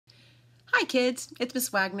Hi kids, it's Miss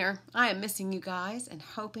Wagner. I am missing you guys and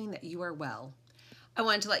hoping that you are well. I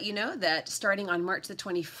wanted to let you know that starting on March the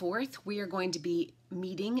 24th, we are going to be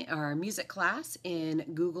meeting our music class in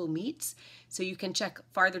Google Meets. So you can check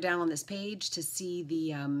farther down on this page to see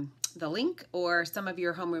the link, or some of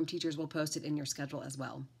your homeroom teachers will post it in your schedule as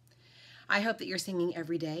well. I hope that you're singing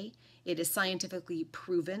every day. It is scientifically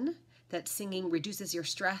proven that singing reduces your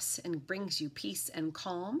stress and brings you peace and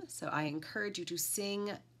calm. So I encourage you to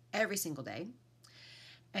sing every single day.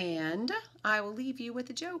 And I will leave you with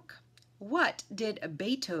a joke. What did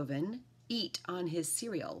Beethoven eat on his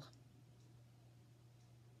cereal?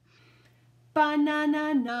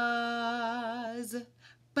 Bananas.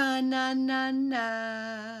 Bananas.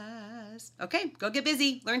 Okay, go get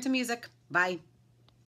busy. Learn some music. Bye.